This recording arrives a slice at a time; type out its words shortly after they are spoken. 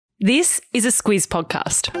This is a Squiz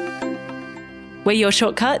podcast. We're your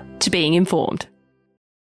shortcut to being informed.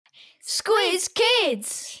 Squiz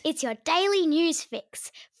Kids! It's your daily news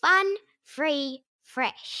fix. Fun, free,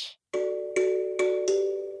 fresh.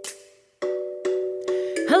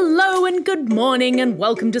 Hello and good morning and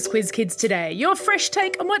welcome to Squiz Kids Today, your fresh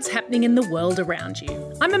take on what's happening in the world around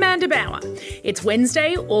you. I'm Amanda Bauer. It's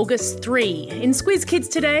Wednesday, August 3. In Squiz Kids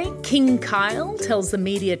Today, King Kyle tells the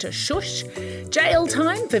media to shush, jail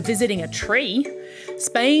time for visiting a tree,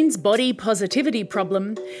 Spain's body positivity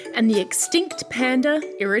problem, and the extinct panda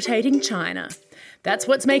irritating China. That's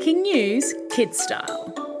what's making news, kid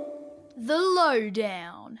style. The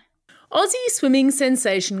Lowdown. Aussie swimming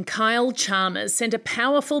sensation Kyle Chalmers sent a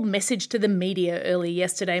powerful message to the media early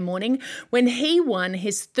yesterday morning when he won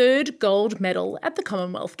his third gold medal at the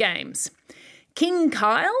Commonwealth Games. King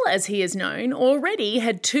Kyle, as he is known, already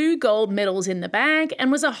had 2 gold medals in the bag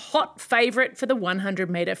and was a hot favourite for the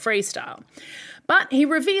 100-metre freestyle. But he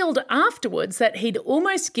revealed afterwards that he'd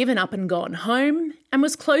almost given up and gone home and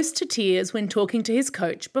was close to tears when talking to his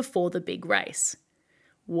coach before the big race.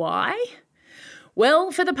 Why?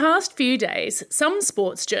 Well, for the past few days, some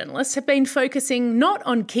sports journalists have been focusing not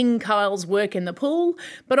on King Kyle's work in the pool,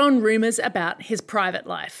 but on rumours about his private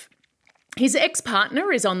life. His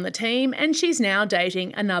ex-partner is on the team and she's now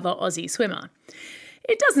dating another Aussie swimmer.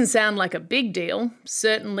 It doesn't sound like a big deal,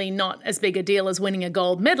 certainly not as big a deal as winning a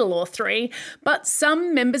gold medal or 3, but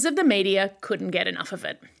some members of the media couldn't get enough of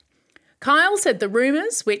it. Kyle said the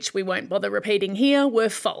rumours, which we won't bother repeating here, were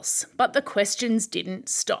false, but the questions didn't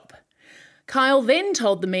stop. Kyle then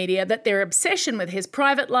told the media that their obsession with his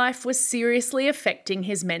private life was seriously affecting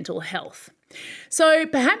his mental health. So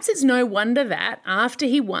perhaps it's no wonder that, after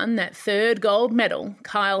he won that third gold medal,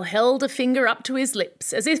 Kyle held a finger up to his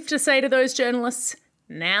lips as if to say to those journalists,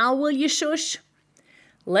 "Now will you shush?"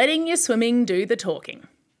 Letting your swimming do the talking.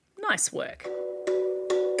 Nice work.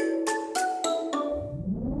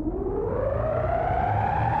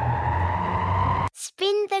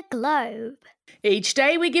 Spin the globe. Each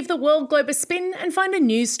day we give the world globe a spin and find a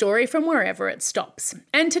news story from wherever it stops.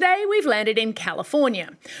 And today we've landed in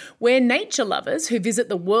California, where nature lovers who visit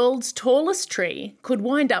the world's tallest tree could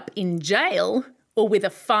wind up in jail or with a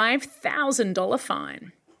 $5,000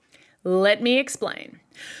 fine. Let me explain.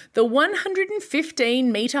 The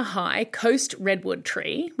 115-metre high coast redwood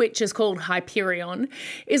tree, which is called Hyperion,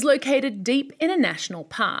 is located deep in a national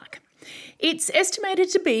park. It's estimated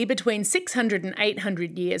to be between 600 and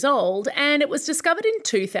 800 years old, and it was discovered in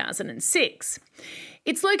 2006.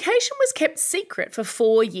 Its location was kept secret for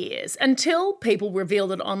 4 years until people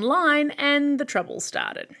revealed it online and the trouble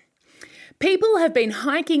started. People have been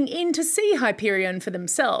hiking in to see Hyperion for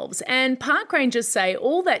themselves, and park rangers say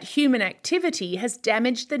all that human activity has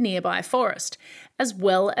damaged the nearby forest, as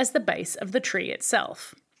well as the base of the tree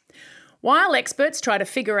itself. While experts try to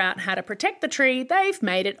figure out how to protect the tree, they've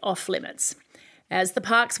made it off-limits. As the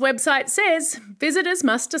park's website says, visitors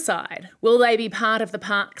must decide, will they be part of the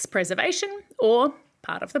park's preservation or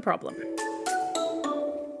part of the problem?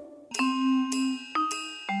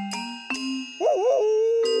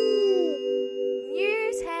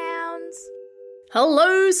 News hounds.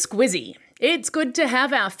 Hello, Squizzy. It's good to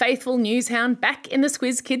have our faithful newshound back in the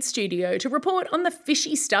Squiz Kids studio to report on the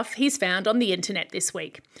fishy stuff he's found on the internet this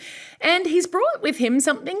week. And he's brought with him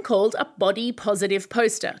something called a body positive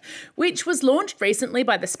poster, which was launched recently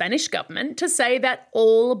by the Spanish government to say that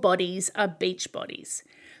all bodies are beach bodies.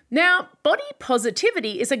 Now, body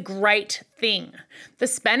positivity is a great thing. The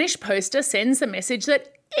Spanish poster sends the message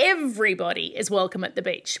that everybody is welcome at the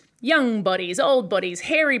beach. Young bodies, old bodies,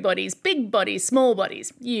 hairy bodies, big bodies, small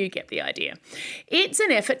bodies. You get the idea. It's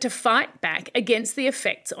an effort to fight back against the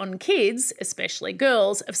effects on kids, especially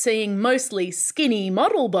girls, of seeing mostly skinny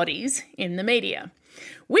model bodies in the media,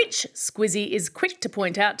 which, Squizzy is quick to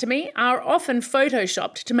point out to me, are often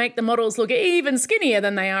photoshopped to make the models look even skinnier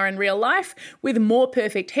than they are in real life, with more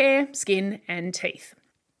perfect hair, skin and teeth.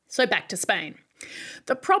 So back to Spain.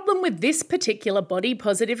 The problem with this particular body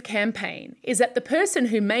positive campaign is that the person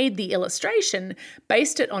who made the illustration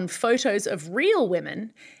based it on photos of real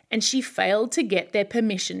women and she failed to get their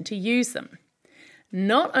permission to use them.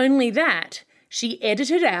 Not only that, she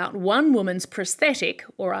edited out one woman's prosthetic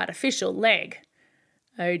or artificial leg.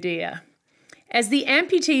 Oh dear. As the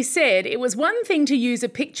amputee said, it was one thing to use a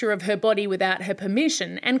picture of her body without her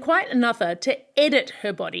permission and quite another to edit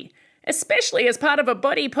her body, especially as part of a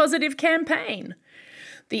body positive campaign.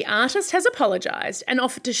 The artist has apologised and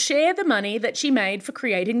offered to share the money that she made for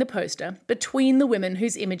creating the poster between the women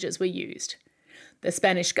whose images were used. The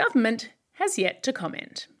Spanish government has yet to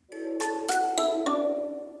comment.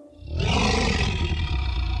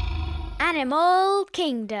 Animal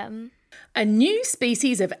Kingdom. A new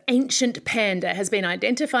species of ancient panda has been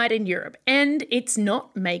identified in Europe, and it's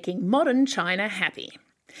not making modern China happy.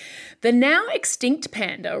 The now extinct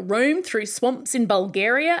panda roamed through swamps in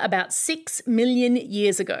Bulgaria about 6 million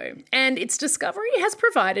years ago, and its discovery has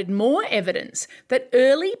provided more evidence that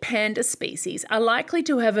early panda species are likely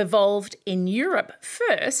to have evolved in Europe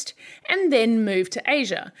first and then moved to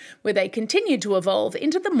Asia, where they continued to evolve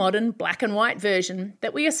into the modern black and white version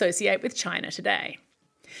that we associate with China today.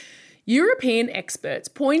 European experts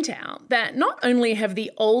point out that not only have the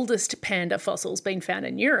oldest panda fossils been found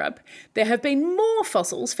in Europe, there have been more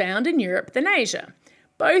fossils found in Europe than Asia,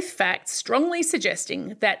 both facts strongly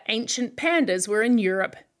suggesting that ancient pandas were in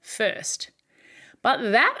Europe first. But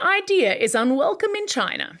that idea is unwelcome in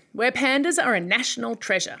China, where pandas are a national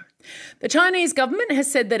treasure. The Chinese government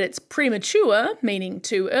has said that it's premature, meaning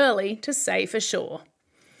too early, to say for sure.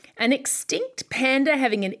 An extinct panda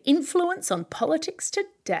having an influence on politics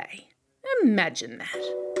today. Imagine that.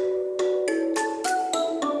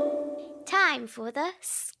 Time for the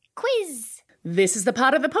quiz. This is the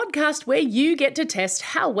part of the podcast where you get to test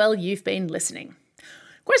how well you've been listening.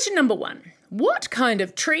 Question number 1. What kind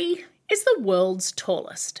of tree is the world's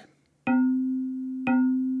tallest?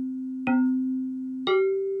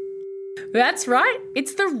 That's right,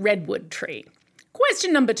 it's the redwood tree.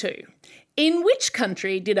 Question number 2. In which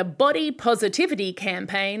country did a body positivity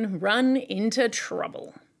campaign run into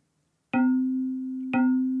trouble?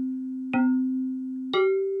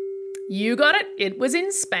 You got it, it was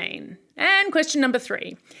in Spain. And question number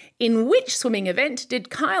 3. In which swimming event did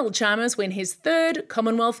Kyle Chalmers win his 3rd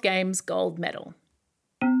Commonwealth Games gold medal?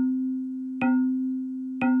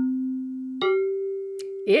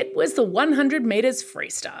 It was the 100 metres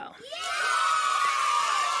freestyle.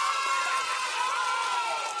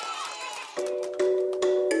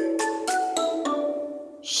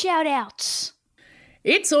 Shout outs.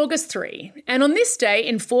 It's August 3, and on this day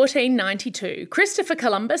in 1492, Christopher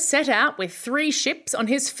Columbus set out with 3 ships on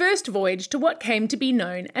his first voyage to what came to be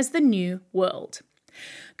known as the New World.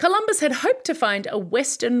 Columbus had hoped to find a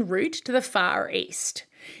western route to the Far East.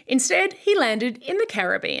 Instead, he landed in the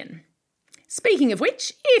Caribbean. Speaking of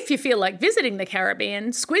which, if you feel like visiting the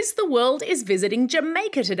Caribbean, Squiz the World is visiting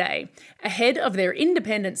Jamaica today, ahead of their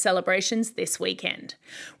independence celebrations this weekend.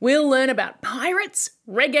 We'll learn about pirates,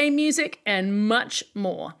 reggae music, and much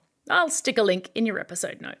more. I'll stick a link in your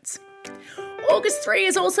episode notes. August 3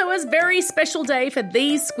 is also a very special day for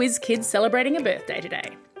these Squiz kids celebrating a birthday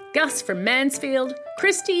today. Gus from Mansfield,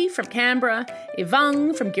 Christy from Canberra,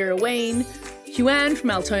 Ivang from Girraween, Huan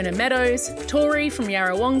from Altona Meadows, Tori from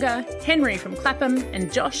Yarrawonga, Henry from Clapham, and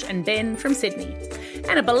Josh and Ben from Sydney.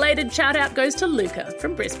 And a belated shout out goes to Luca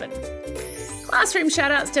from Brisbane. Classroom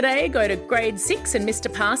shout outs today go to Grade 6 and Mr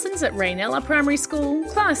Parsons at Raynella Primary School,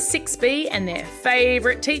 Class 6B and their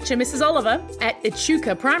favourite teacher, Mrs Oliver, at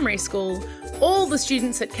Echuca Primary School, all the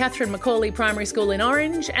students at Catherine Macaulay Primary School in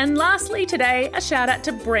Orange, and lastly today, a shout out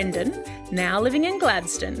to Brendan, now living in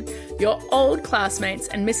Gladstone. Your old classmates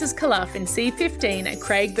and Mrs Calough in C15 at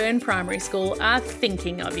Craigburn Primary School are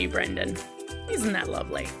thinking of you, Brendan. Isn't that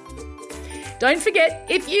lovely? Don't forget,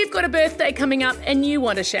 if you've got a birthday coming up and you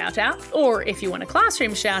want a shout out, or if you want a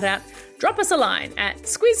classroom shout out, drop us a line at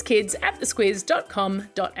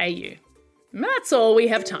squizkids@thesquiz.com.au. That's all we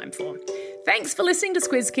have time for. Thanks for listening to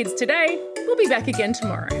Squiz Kids today. We'll be back again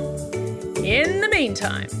tomorrow. In the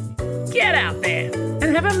meantime, get out there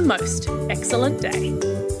and have a most excellent day.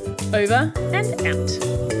 Over and out.